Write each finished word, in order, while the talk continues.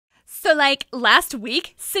So, like, last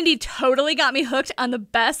week, Cindy totally got me hooked on the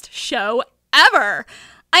best show ever.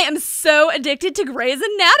 I am so addicted to Grey's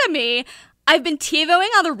Anatomy. I've been TiVoing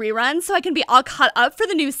all the reruns so I can be all caught up for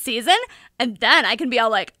the new season, and then I can be all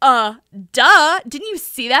like, duh, didn't you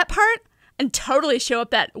see that part? And totally show up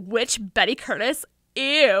that witch Betty Curtis.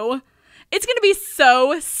 Ew. It's gonna be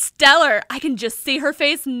so stellar. I can just see her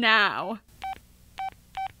face now.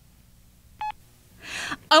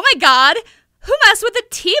 Oh my god, who messed with the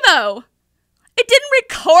TiVo? It didn't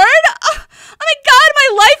record? Oh my god,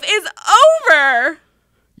 my life is over!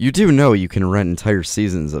 You do know you can rent entire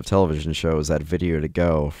seasons of television shows at Video to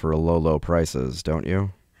Go for low prices, don't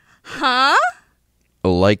you? Huh?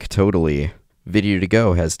 Like totally. Video to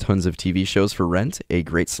Go has tons of TV shows for rent, a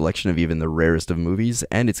great selection of even the rarest of movies,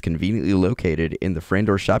 and it's conveniently located in the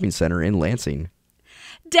Frandor Shopping Center in Lansing.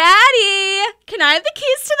 Daddy, can I have the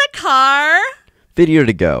keys to the car? Video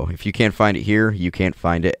to Go. If you can't find it here, you can't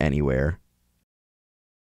find it anywhere.